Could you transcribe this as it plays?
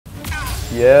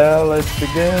Yeah, let's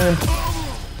begin.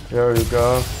 There you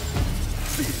go.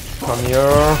 Come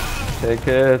here. Take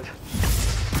it.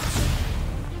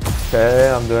 Okay,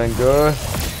 I'm doing good.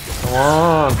 Come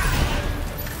on.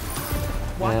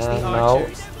 Watch And the now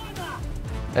archers.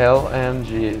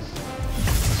 LMGs.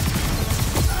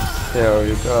 There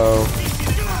you go.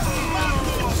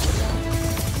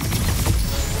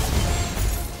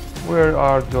 We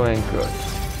are doing good.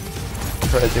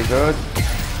 Pretty good.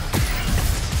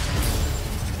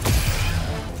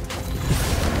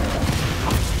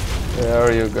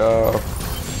 There you go.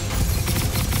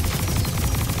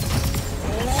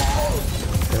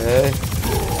 Okay.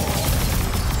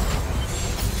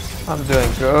 I'm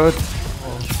doing good.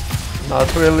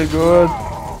 Not really good.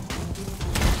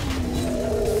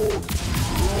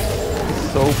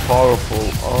 It's so powerful.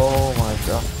 Oh my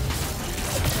god.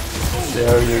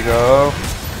 There you go.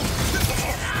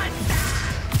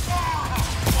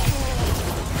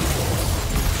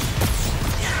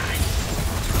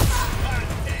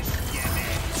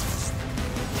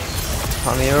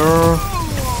 Come here.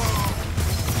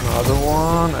 Another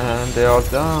one, and they are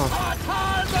down.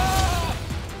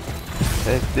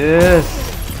 Take this.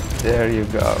 There you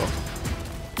go.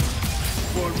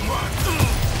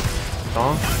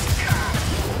 Huh?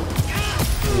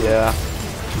 Yeah.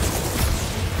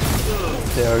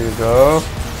 There you go.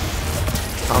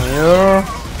 Come here.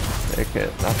 Take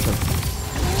it. Nothing.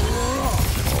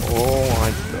 Oh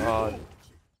my god.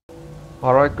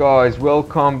 Alright guys,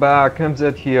 welcome back.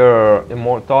 MZ here.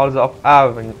 Immortals of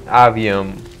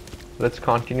Aevum. Let's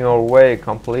continue our way.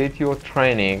 Complete your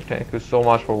training. Thank you so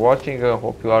much for watching. I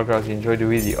hope you all guys enjoyed the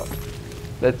video.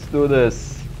 Let's do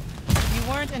this. You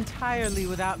weren't entirely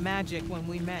without magic when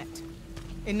we met.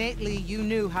 Innately, you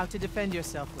knew how to defend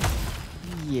yourself with it.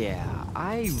 Yeah,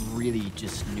 I really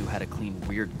just knew how to clean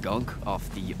weird gunk off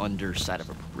the underside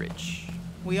of a bridge.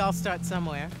 We all start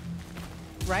somewhere.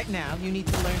 Right now, you need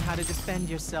to learn how to defend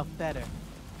yourself better.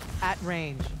 At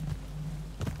range.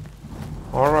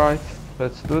 Alright,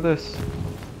 let's do this.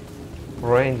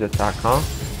 Range attack, huh?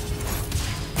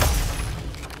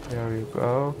 There you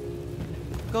go.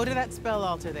 Go to that spell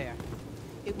altar there.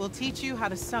 It will teach you how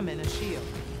to summon a shield.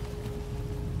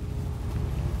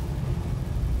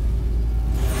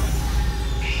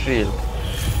 Shield.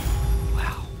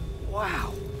 Wow,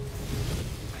 wow.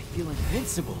 I feel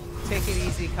invincible. Take it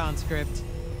easy, conscript.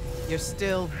 You're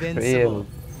still vincible. Shield.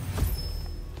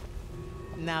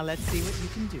 Now let's see what you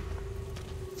can do.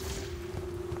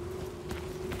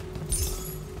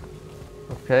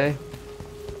 Okay.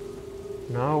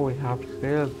 Now we have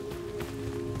shield.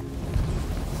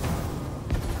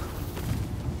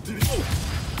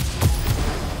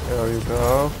 There you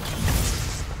go.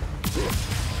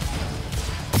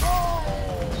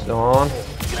 It's on.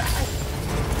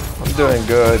 I'm doing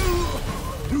good.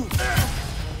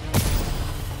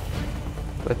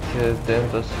 But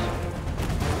then just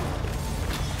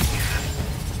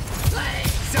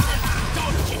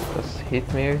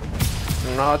hit me.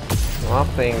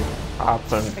 Nothing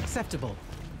happened. Acceptable.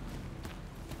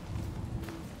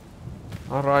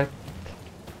 Alright.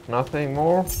 Nothing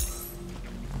more.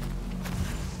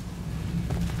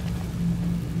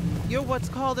 You're what's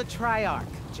called a triarch,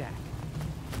 Jak.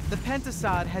 The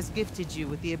Pentasod has gifted you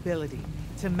with the ability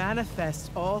to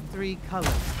manifest all three colors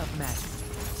of magic.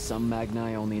 Some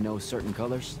Magni only know certain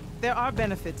colors. There are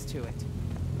benefits to it.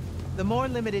 The more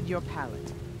limited your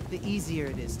palette, the easier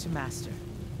it is to master.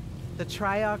 The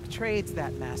Triarch trades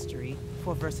that mastery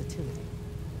for versatility.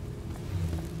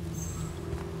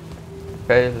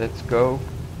 Okay, let's go.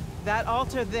 That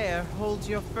altar there holds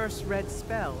your first red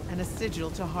spell and a sigil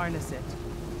to harness it.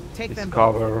 Take them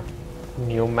both. Discover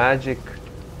new magic.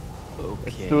 Okay.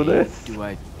 Let's do this. Do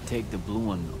I take the blue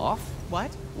one off? What?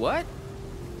 What?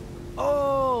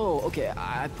 Oh, okay.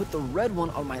 I put the red one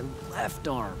on my left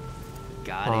arm.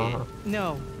 Got it.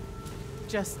 No.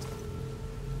 Just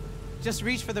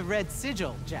reach for the red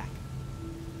sigil, Jak.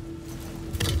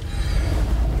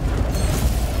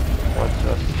 What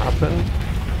just happened?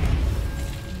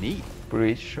 Neat.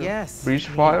 Breach. Yes. Breach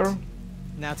neat. fire.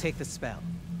 Now take the spell.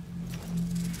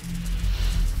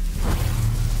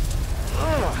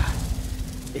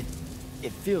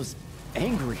 It feels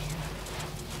angry.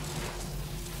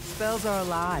 Spells are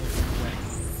alive in a way.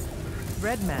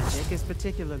 Red magic is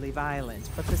particularly violent,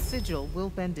 but the sigil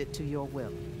will bend it to your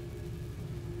will.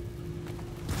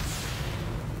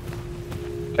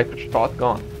 Like a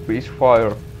shotgun. Breach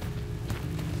fire.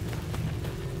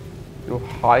 Do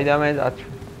high damage at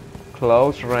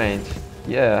close range.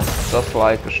 Yeah, just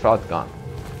like a shotgun.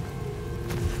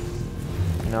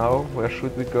 Now, where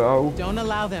should we go? Don't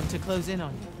allow them to close in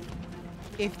on you.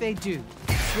 If they do,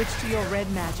 Switch to your red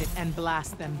magic and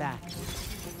blast them back.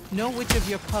 Know which of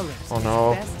your colors Oh, is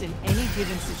no. best in any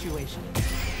given situation.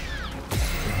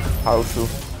 How to?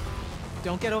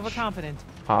 Don't get overconfident.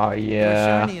 Ah,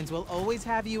 yeah. Your Sharnians will always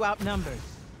have you outnumbered.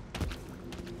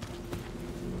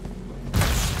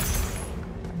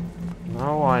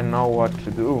 Now I know what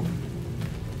to do.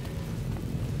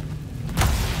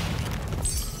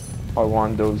 I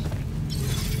want those.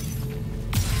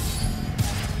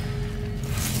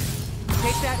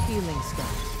 Take that healing stone.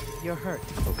 You're hurt.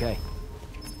 Okay.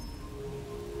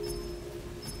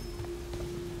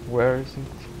 Where is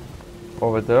it?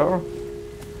 Over there?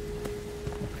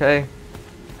 Okay.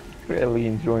 Really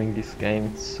enjoying this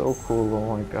game. It's so cool.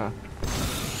 Oh my god.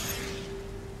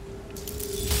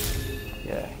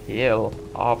 Yeah, heal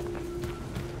up.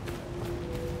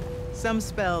 Some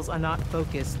spells are not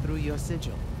focused through your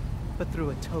sigil, but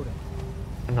through a totem.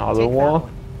 Another Take that one.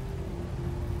 one.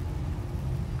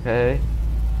 Okay.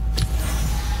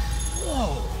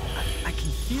 Whoa! I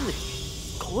can feel it.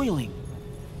 Coiling.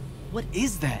 What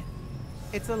is that?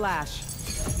 It's a lash.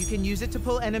 You can use it to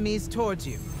pull enemies towards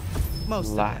you.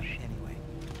 Most Lash. of them, anyway.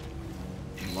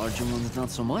 The larger ones, not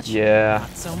so much? Yeah.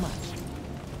 Not so much.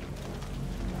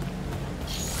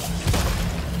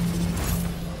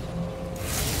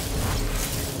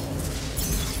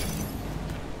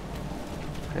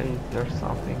 Okay, there's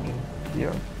something in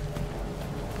here.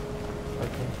 I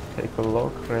can take a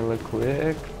look really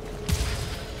quick.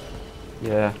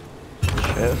 Yeah.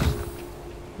 Chest.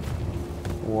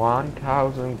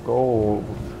 1000 gold.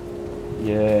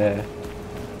 Yeah.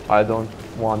 I don't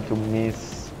want to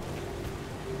miss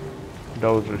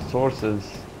those resources.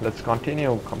 Let's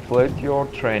continue. Complete your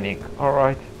training.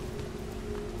 Alright.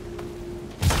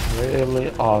 Really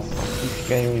awesome. This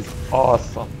game is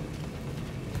awesome.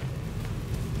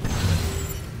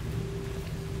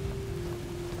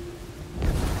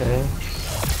 Okay.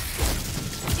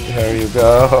 There you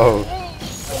go.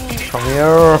 Come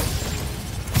here.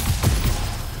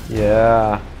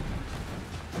 Yeah.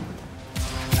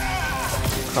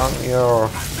 Come here.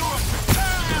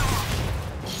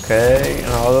 Okay,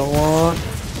 another one.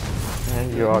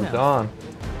 And you are Enough. done.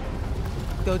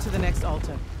 Go to the next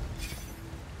altar.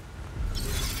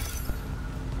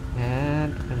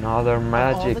 And another Of all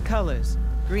magic. the colors,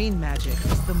 green magic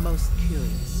is the most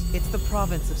curious. It's the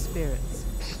province of spirits,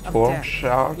 of Storm death,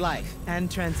 shout. life, and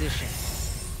transition.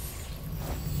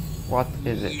 What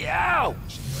is it?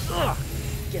 Ouch! Ugh!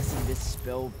 Guessing this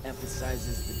spell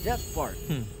emphasizes the death part.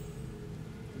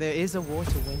 There is a war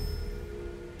to win.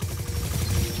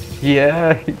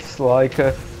 Yeah, it's like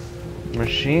a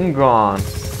machine gun.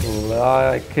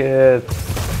 Like it.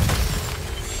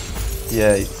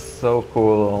 Yeah, it's so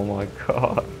cool. Oh my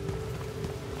god.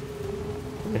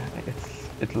 Yeah,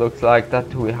 it looks like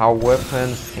that we have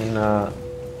weapons in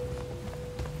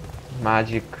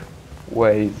magic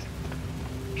ways.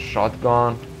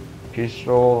 Shotgun,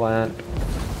 pistol, and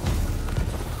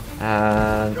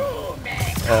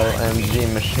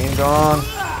LMG machine gun.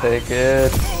 Take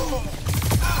it.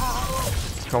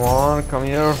 Come on, come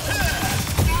here.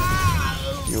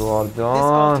 You are This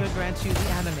done. altar grants you the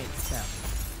animate spell.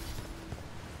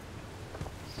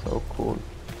 So cool.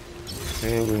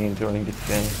 Really enjoying this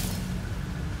game.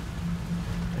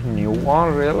 A new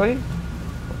one, really?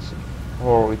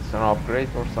 Or it's an upgrade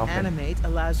or something? Animate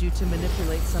allows you to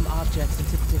manipulate some objects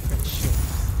into different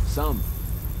shapes. Some.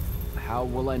 How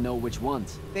will I know which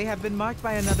ones? They have been marked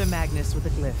by another Magnus with a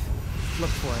glyph. Look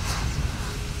for it.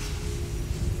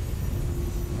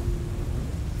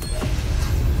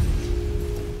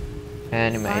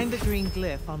 Animate. Find the green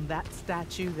glyph on that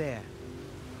statue there.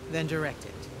 Then direct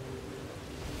it.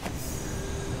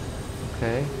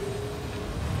 Okay.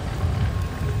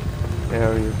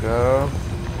 There you go.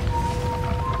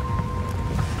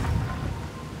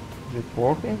 Is it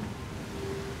working?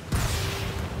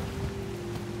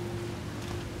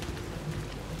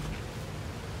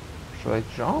 Should I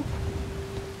jump?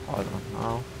 I don't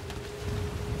know.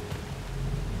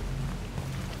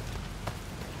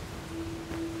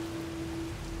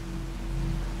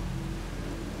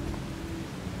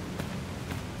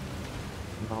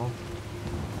 No.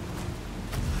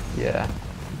 Yeah.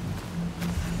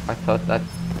 I thought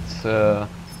that's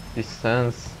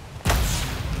distance.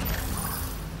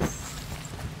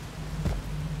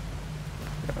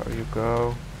 There you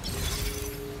go.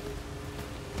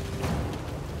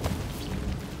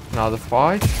 Another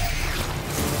fight.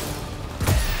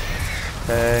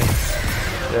 Okay.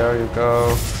 There you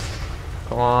go.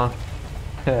 Come on.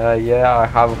 Yeah, I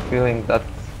have a feeling that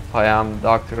I am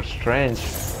Doctor Strange.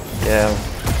 Yeah.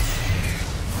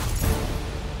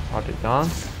 Are they done?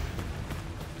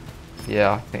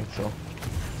 Yeah, I think so.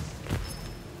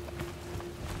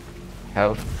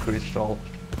 Health crystal.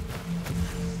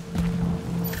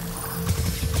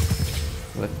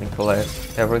 Let me collect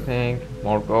everything.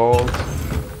 More gold.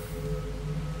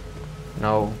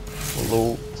 No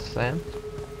blue sand.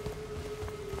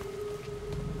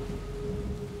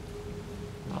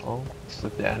 No, it's a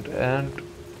dead end.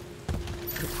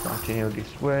 Let's continue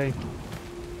this way.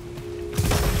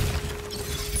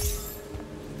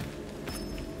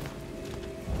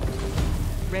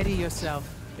 Ready yourself.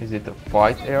 Is it a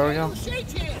fight area?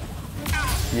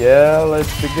 Yeah,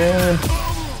 let's begin.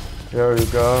 There you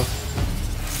go.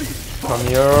 Come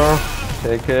here.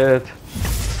 Take it.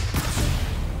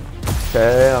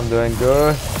 Okay, I'm doing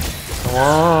good. Come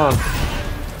on.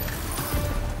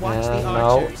 Watch And the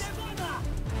now archers.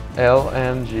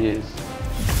 LMGs.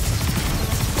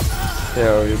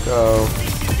 There you go.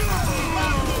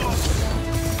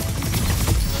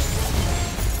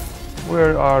 We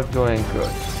are doing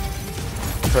good.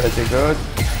 Pretty good.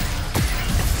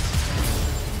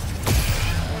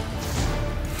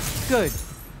 Good.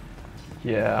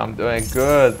 Yeah, I'm doing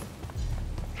good.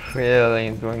 Really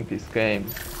enjoying this game.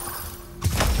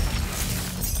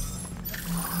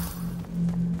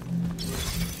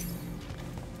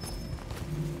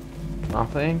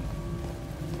 Nothing?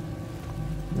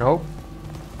 Nope.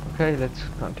 Okay, let's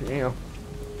continue.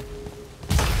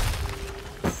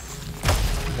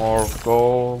 More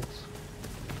gold.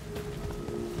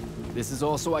 This is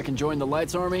all so I can join the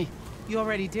Lights Army? You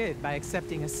already did by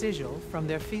accepting a sigil from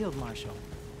their field marshal.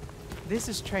 This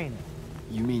is training.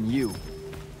 You mean you?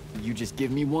 You just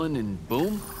give me one and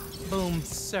boom? Boom,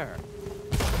 sir.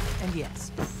 And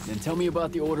yes, Then tell me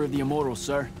about the Order of the Immortals,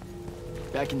 sir.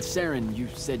 Back in Saren, you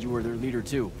said you were their leader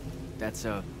too. That's,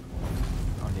 are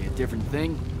they a different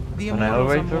thing? the An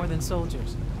Immortals are elevator? more than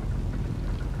soldiers.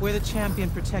 We're the champion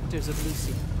protectors of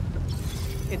Lucia.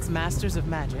 It's masters of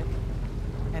magic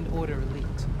and Order Elite.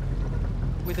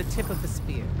 We're the tip of the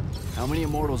spear. How many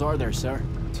Immortals are there, sir?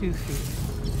 2 feet.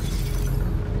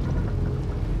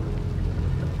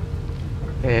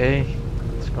 Okay,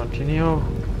 let's continue.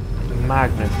 The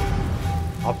magnet.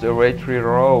 Observatory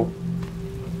row.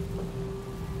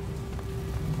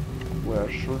 Where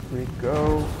should we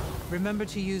go? Remember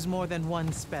to use more than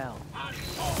one spell.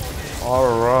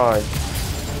 Alright.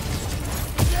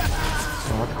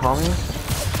 Not coming?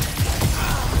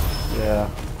 Yeah.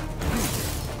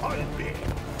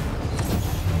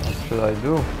 What should I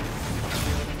do?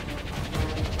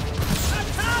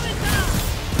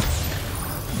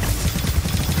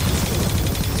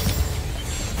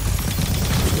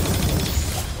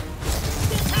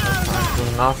 I do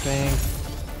nothing.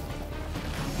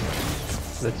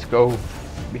 Let's go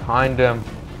behind them.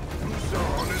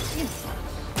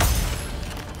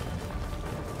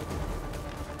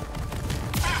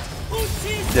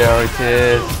 There it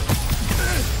is.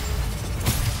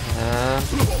 And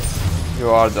you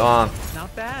are done.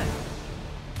 Not bad.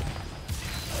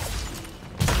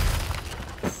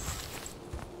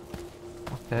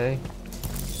 Okay.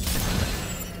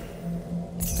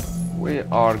 We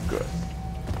are good.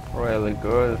 Really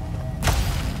good.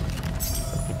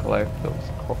 Let me collect those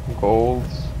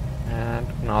golds and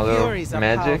another Furies are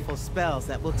magic. powerful spells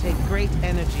that will take great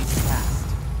energy to cast.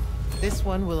 This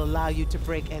one will allow you to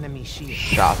break enemy shields.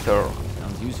 Shatter.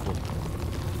 Sounds useful.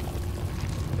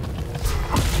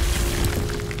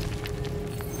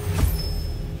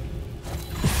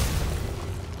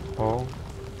 Oh,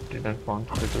 didn't want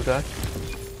to do that.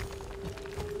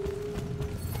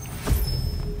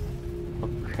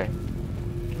 Okay.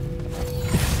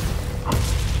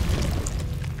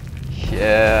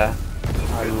 Yeah,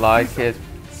 I like it.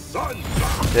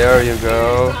 There you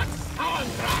go.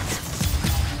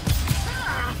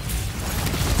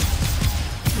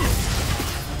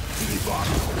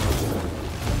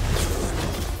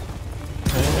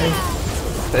 Okay.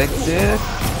 Take this.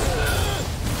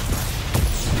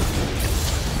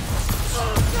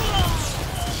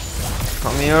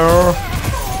 Come here.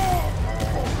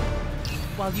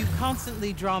 While you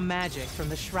constantly draw magic from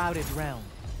the Shrouded Realm,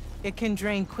 it can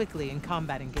drain quickly in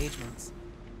combat engagements.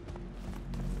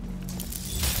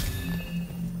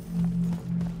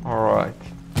 Alright.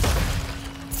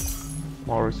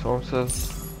 More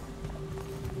resources.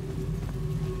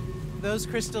 Those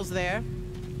crystals there,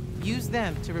 use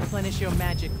them to replenish your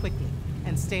magic quickly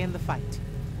and stay in the fight.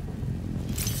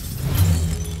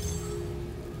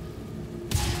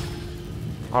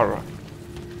 Alright.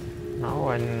 Now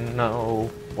I know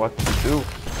what to do.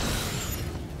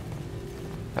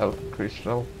 Health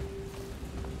crystal.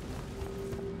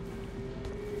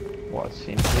 What's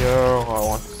in here? I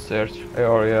want to search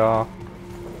area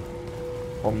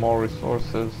for more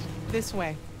resources. This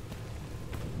way.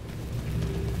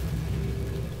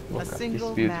 A Look at this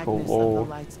single beautiful Magnus of the wall.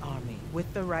 Light's army,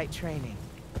 with the right training,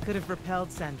 could have repelled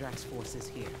Sandrak's forces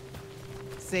here.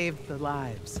 Saved the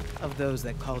lives of those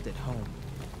that called it home.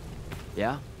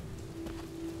 Yeah?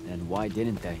 And why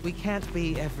didn't they? We can't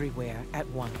be everywhere at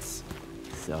once.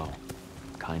 So,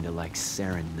 kinda like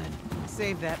Saren then.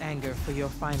 Save that anger for your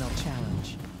final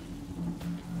challenge.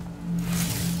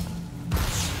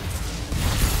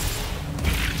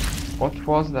 What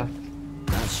was that?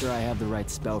 Not sure I have the right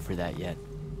spell for that yet.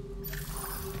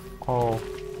 Oh,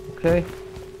 okay.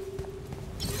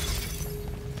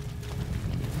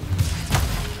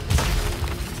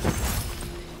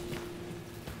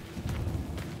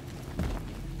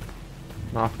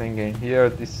 Nothing in here.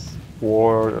 This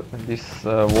world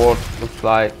looks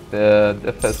like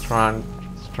the first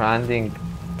Stranding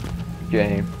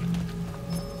game.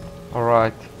 All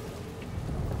right.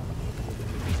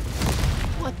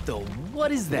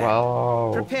 What is that?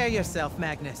 Wow. Prepare yourself,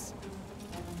 Magnus.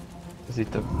 Is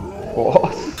it a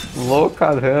boss? Look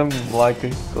at him like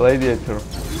a gladiator.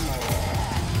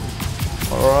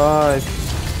 Alright.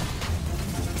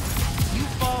 You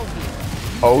fall here.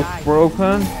 You Oath die.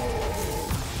 broken?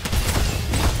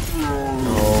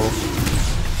 No.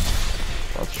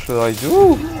 What should I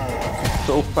do?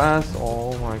 So fast.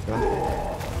 Oh my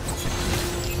god.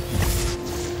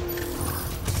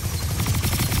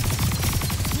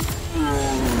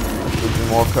 Should be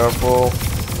more careful.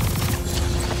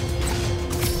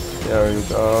 There you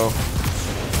go.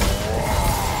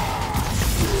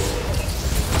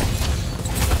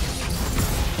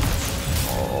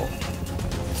 Oh.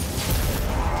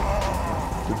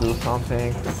 To do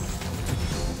something.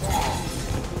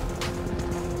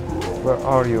 Where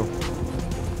are you?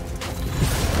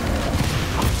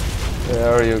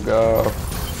 There you go.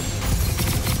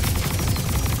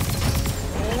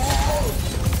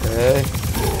 Okay.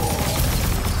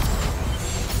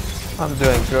 I'm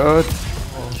doing good.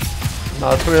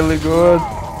 Not really good.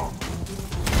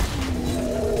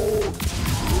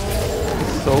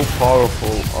 It's so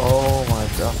powerful. Oh my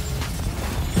god.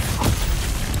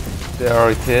 There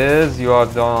it is. You are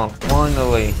done.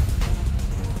 Finally.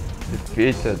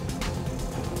 Defeated.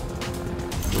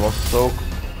 It was so...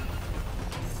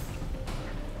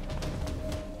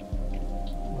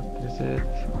 What is it?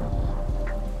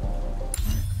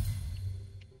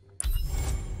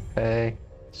 Okay.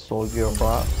 Soldier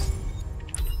wraps.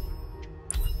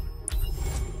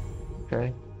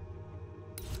 Okay.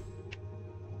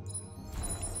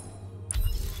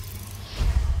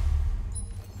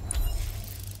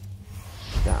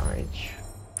 Damage.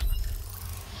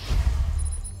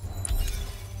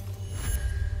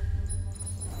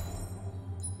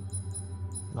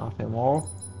 Nothing more.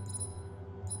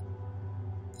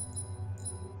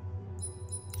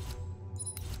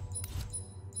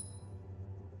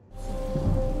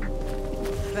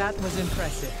 That was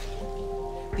impressive.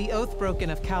 The Oath Broken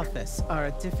of Kalthus are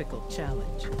a difficult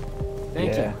challenge.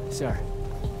 Thank Yeah. you, sir.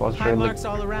 Was High really marks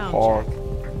all around, hard. Jak.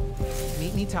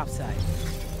 Meet me topside.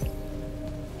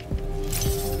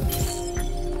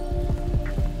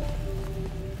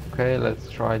 Okay, let's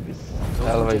try this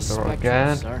Those were just elevator spectrums,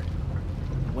 again. sir.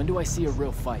 When do I see a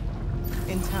real fight?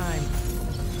 In time.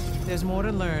 There's more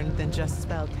to learn than just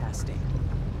spell casting.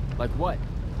 Like what?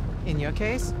 In your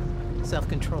case,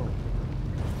 self-control.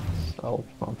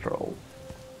 Self-control.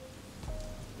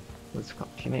 Let's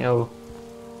continue.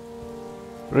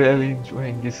 Really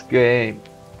enjoying this game.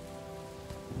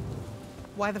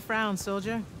 Why the frown,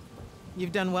 soldier?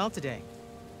 You've done well today.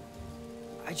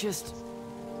 I guess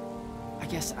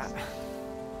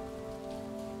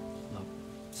Look,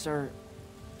 sir,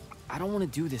 I don't want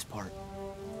to do this part.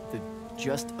 The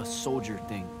just a soldier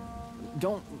thing.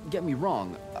 Don't get me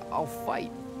wrong, I'll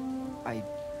fight. I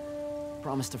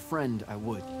promised a friend I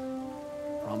would.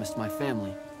 Promised my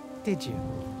family. Did you?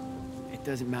 It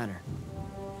doesn't matter.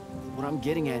 What I'm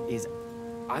getting at is,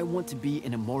 I want to be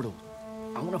an immortal.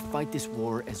 I want to fight this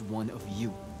war as one of you.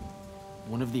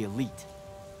 One of the elite.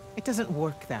 It doesn't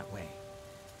work that way.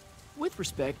 With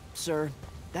respect, sir,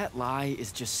 that lie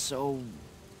is just so...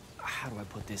 How do I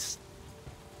put this?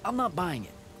 I'm not buying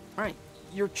it. Alright,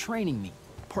 you're training me,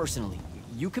 personally.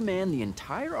 You command the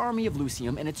entire army of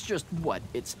Lucium, and it's just, what?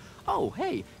 It's, oh,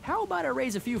 hey, how about I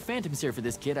raise a few phantoms here for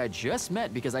this kid I just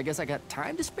met because I guess I got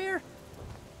time to spare?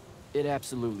 It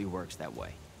absolutely works that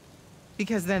way.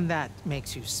 Because then that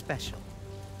makes you special.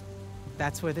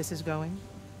 That's where this is going?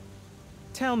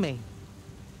 Tell me,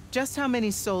 just how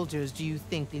many soldiers do you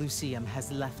think Lucium has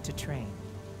left to train?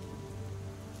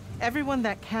 Everyone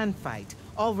that can fight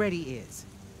already is,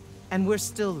 and we're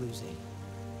still losing.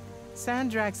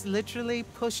 Sandrax literally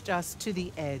pushed us to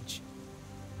the edge.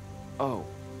 Oh,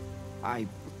 I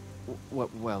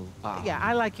Yeah,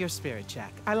 I like your spirit,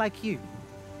 Jak. I like you.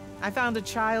 I found a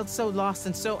child so lost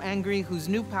and so angry whose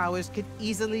new powers could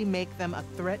easily make them a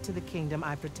threat to the kingdom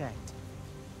I protect.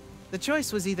 The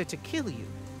choice was either to kill you,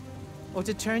 or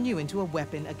to turn you into a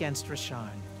weapon against Rasharn.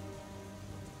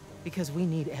 Because we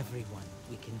need everyone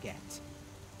we can get.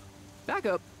 Back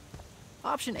up.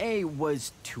 Option A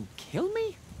was to kill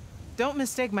me? Don't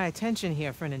mistake my attention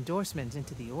here for an endorsement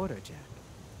into the Order, Jak.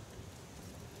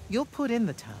 You'll put in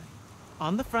the time,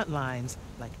 on the front lines,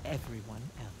 like everyone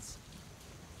else.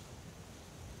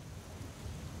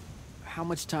 How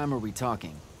much time are we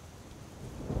talking?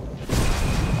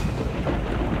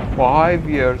 5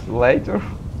 years later?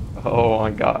 Oh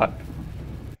my god.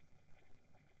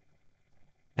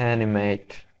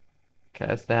 Animate.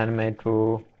 Cast animate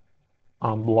to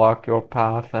unblock your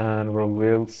path and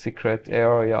reveal secret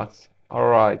areas.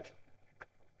 Alright.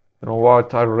 You know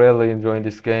what? I really enjoy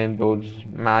this game. Those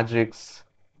magics.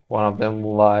 One of them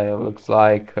looks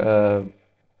like a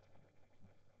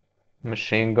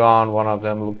machine gun. One of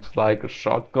them looks like a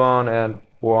shotgun, and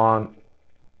one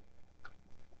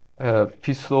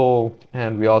pistol.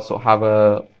 And we also have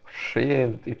a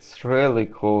shield. It's really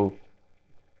cool.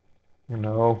 You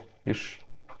know,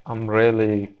 I'm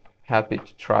really happy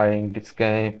to trying this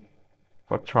game.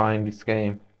 For trying this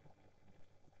game.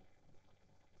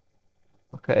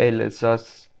 Okay, let's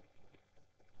just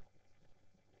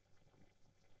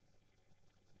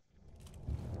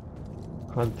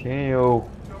continue.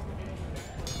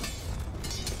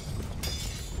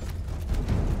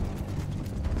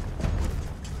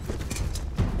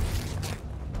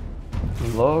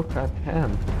 Look at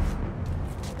him.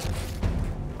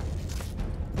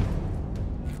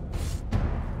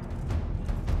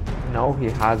 Now he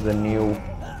has a new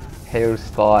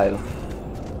hairstyle.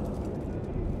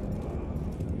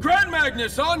 Grand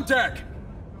Magnus on deck!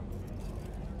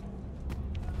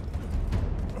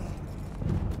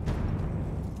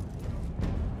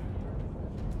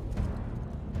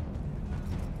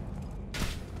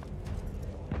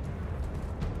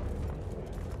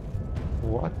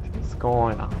 What is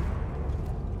going on?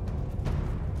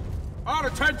 On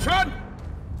attention!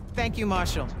 Thank you,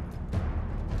 Marshal.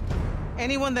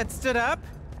 Anyone that stood up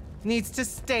needs to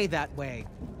stay that way.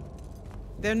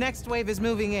 Their next wave is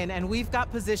moving in, and we've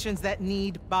got positions that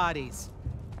need bodies.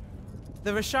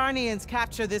 The Rasharnians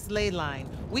capture this ley line,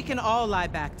 we can all lie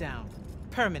back down.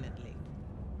 Permanently.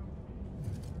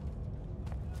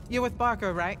 You're with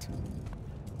Barker, right?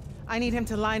 I need him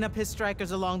to line up his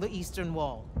strikers along the eastern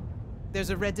wall.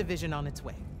 There's a red division on its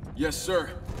way. Yes,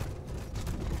 sir.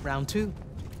 Round 2.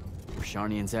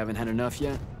 Rasharnians haven't had enough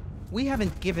yet? We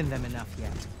haven't given them enough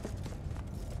yet.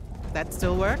 That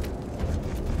still work?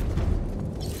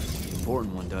 The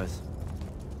important one does.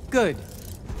 Good.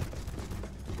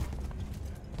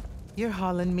 You're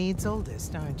Holland Mead's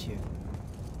oldest, aren't you?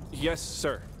 Yes,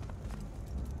 sir.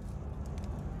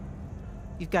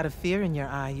 You've got a fear in your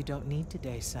eye you don't need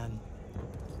today, son.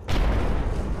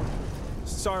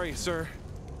 Sorry, sir.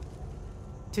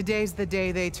 Today's the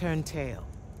day they turn tail.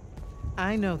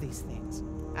 I know these things.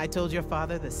 I told your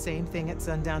father the same thing at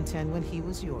Sundown 10 when he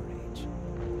was your age.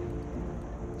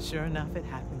 Sure enough, it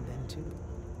happened then too.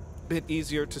 Bit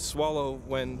easier to swallow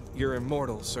when you're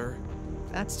immortal, sir.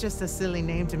 That's just a silly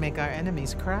name to make our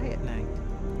enemies cry at night.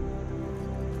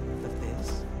 But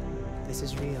this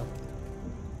is real.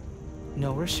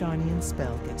 No Rasharnian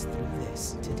spell gets through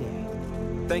this today.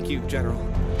 Thank you, General.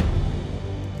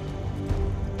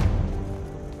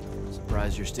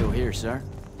 Surprised you're still here, sir.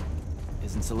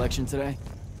 Isn't selection today?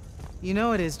 You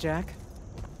know it is, Jak.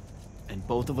 And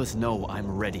both of us know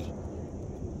I'm ready.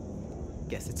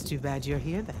 Guess it's too bad you're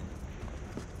here then.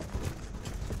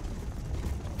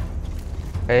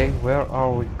 Hey, where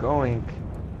are we going?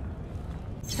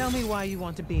 Tell me why you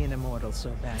want to be an immortal so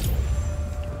badly.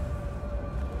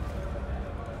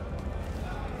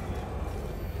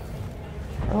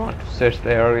 I want to search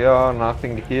the area,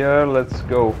 nothing here. Let's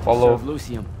go follow Serve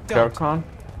Lucium. Don't. Kirkan.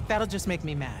 That'll just make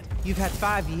me mad. You've had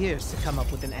 5 years to come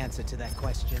up with an answer to that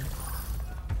question.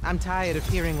 I'm tired of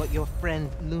hearing what your friend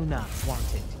Luna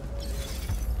wanted.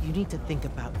 You need to think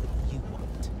about what you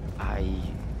want.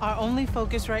 Our only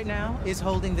focus right now is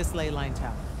holding this ley line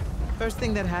tower. First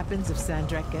thing that happens if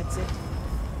Sandrak gets it,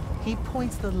 he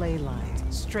points the ley lines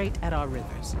straight at our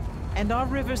rivers. And our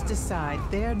rivers decide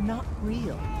they're not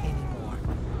real anymore.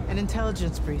 An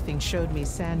intelligence briefing showed me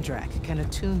Sandrak can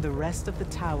attune the rest of the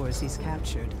towers he's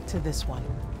captured to this one.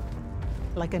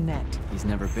 Like a net. He's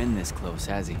never been this close,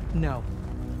 has he? No.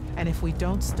 And if we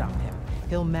don't stop him,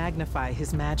 he'll magnify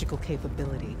his magical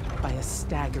capability by a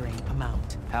staggering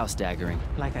amount. How staggering?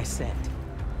 Like I said,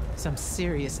 Some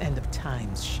serious end of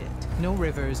times shit. No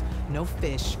rivers, no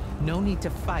fish, no need to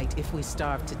fight if we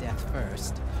starve to death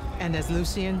first. And as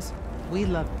Lucians, we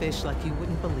love fish like you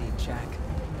wouldn't believe, Jak.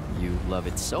 You love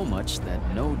it so much that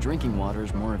no drinking water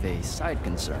is more of a side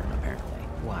concern, apparently.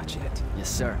 Watch it. Yes,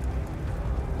 sir.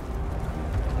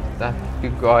 That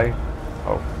big guy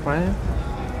our friend?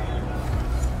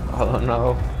 I don't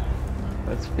know.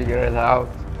 Let's figure it out.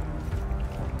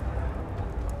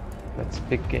 Let's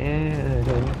begin.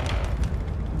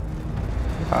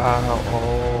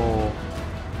 Oh,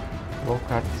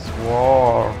 look at this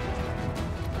war.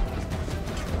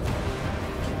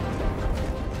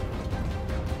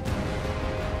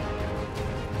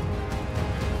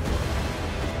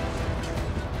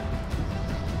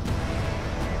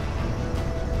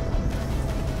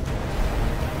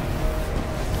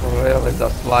 Really,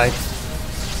 that's like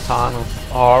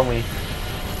Thanos' army.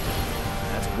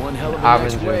 That's one hell of a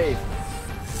next Avengers. wave.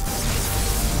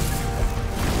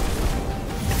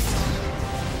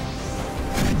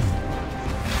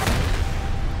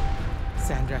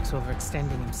 Sandrak's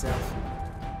overextending himself.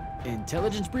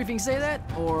 Intelligence briefings say that?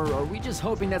 Or are we just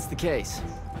hoping that's the case?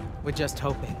 We're just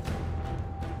hoping.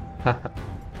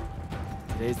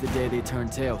 Today's the day they turn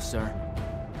tail, sir.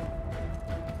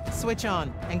 Switch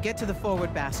on and get to the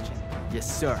forward bastion.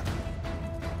 Yes, sir.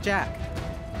 Jak,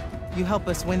 you help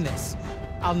us win this.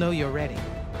 I'll know you're ready.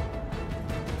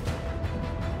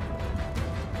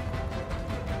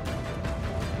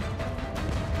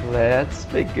 Let's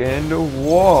begin the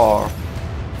war.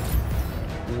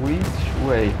 Which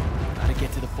way? Gotta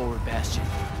get to the forward bastion.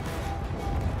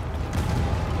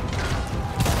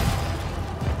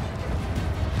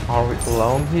 Are we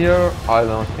alone here? I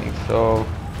don't think so.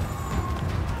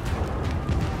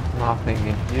 Nothing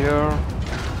in here.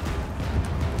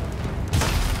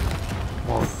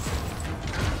 More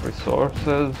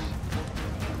resources.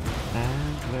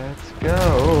 And let's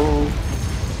go.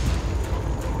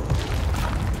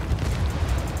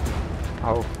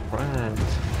 Our friends.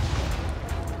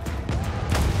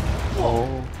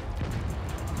 Oh.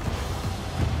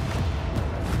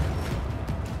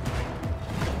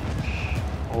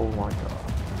 Oh my god.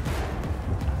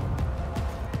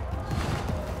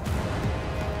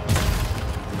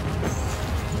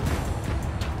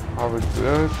 Are we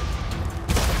good?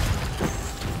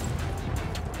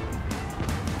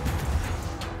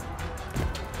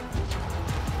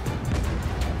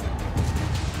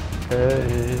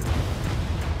 Okay.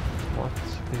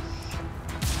 What's this?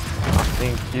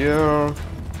 Nothing here.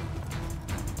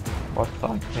 But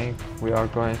I think we are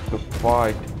going to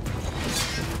fight.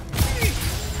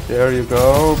 There you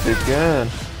go, begin.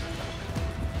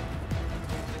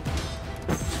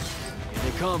 Here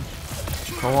they come.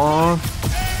 Come on.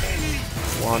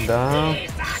 One down.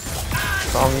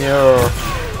 Come here.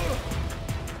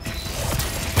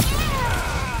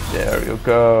 There you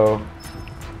go.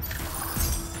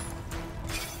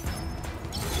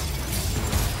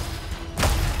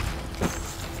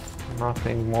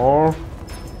 Nothing more.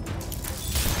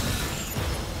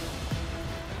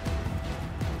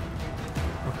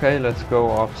 Okay, let's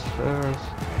go upstairs.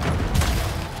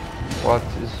 What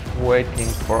is waiting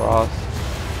for us?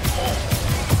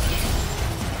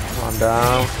 One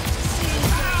down.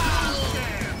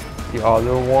 The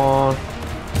other one.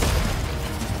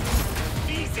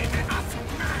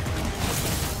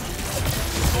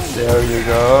 There you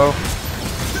go.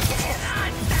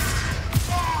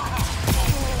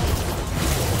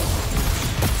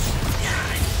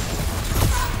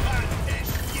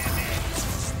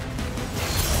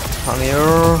 Come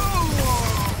here.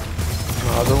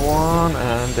 Another one,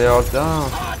 and they are down.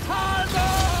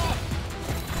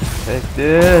 Take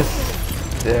this.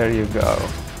 There you go.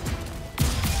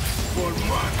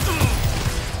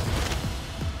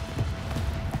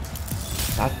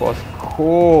 That was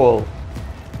cool.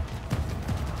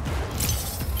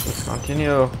 Let's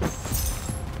continue.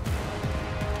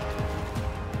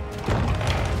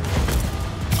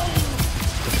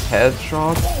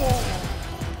 Headshot.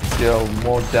 Still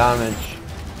more damage.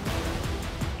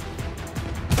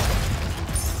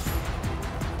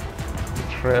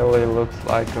 It really looks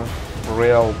like a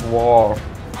real war.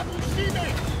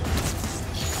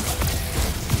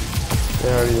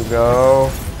 There you go.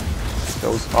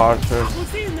 Those archers.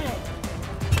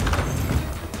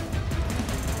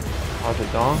 Are they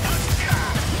done?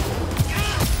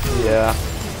 Yeah.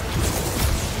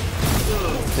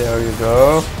 There you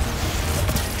go.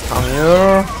 Come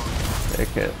here.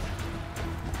 Take it.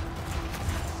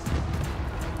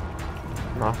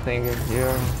 Nothing in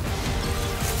here.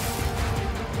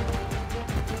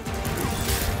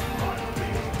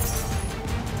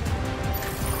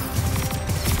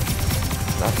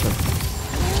 That's it.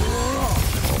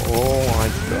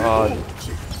 god.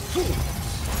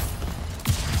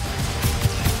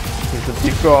 He's a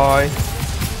big guy.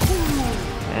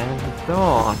 And it's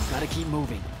done. Gotta keep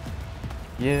moving.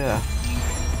 Yeah.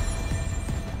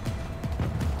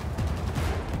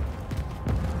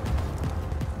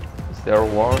 Is there a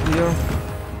wall here?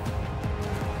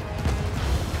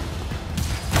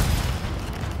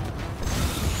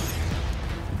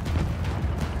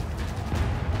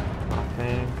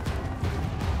 Nothing.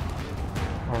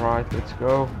 Alright, let's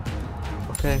go.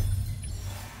 Okay.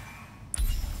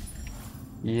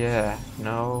 Yeah,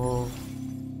 no.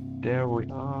 There we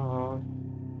are.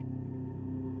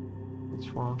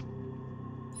 Which one?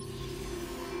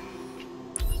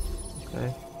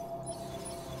 Okay.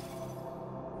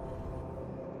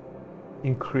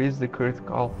 Increase the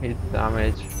critical hit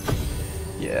damage.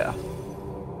 Yeah.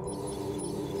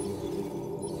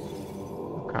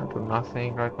 I can't do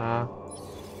nothing right now.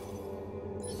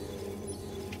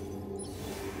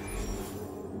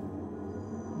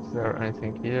 Is there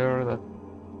anything here that...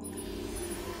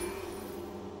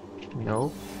 No.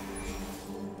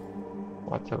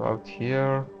 What about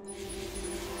here?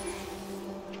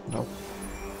 Nope.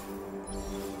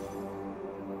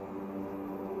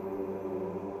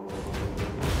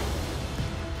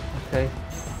 Okay.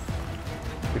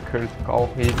 The critical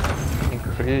hit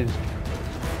increased.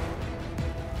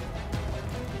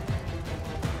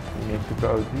 We need to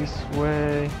go this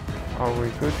way. Are we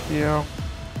good here?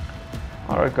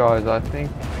 Alright guys, I think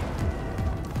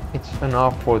it's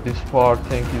enough for this part.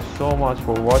 Thank you so much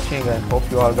for watching and hope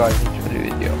you all guys enjoyed the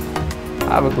video.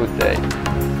 Have a good day.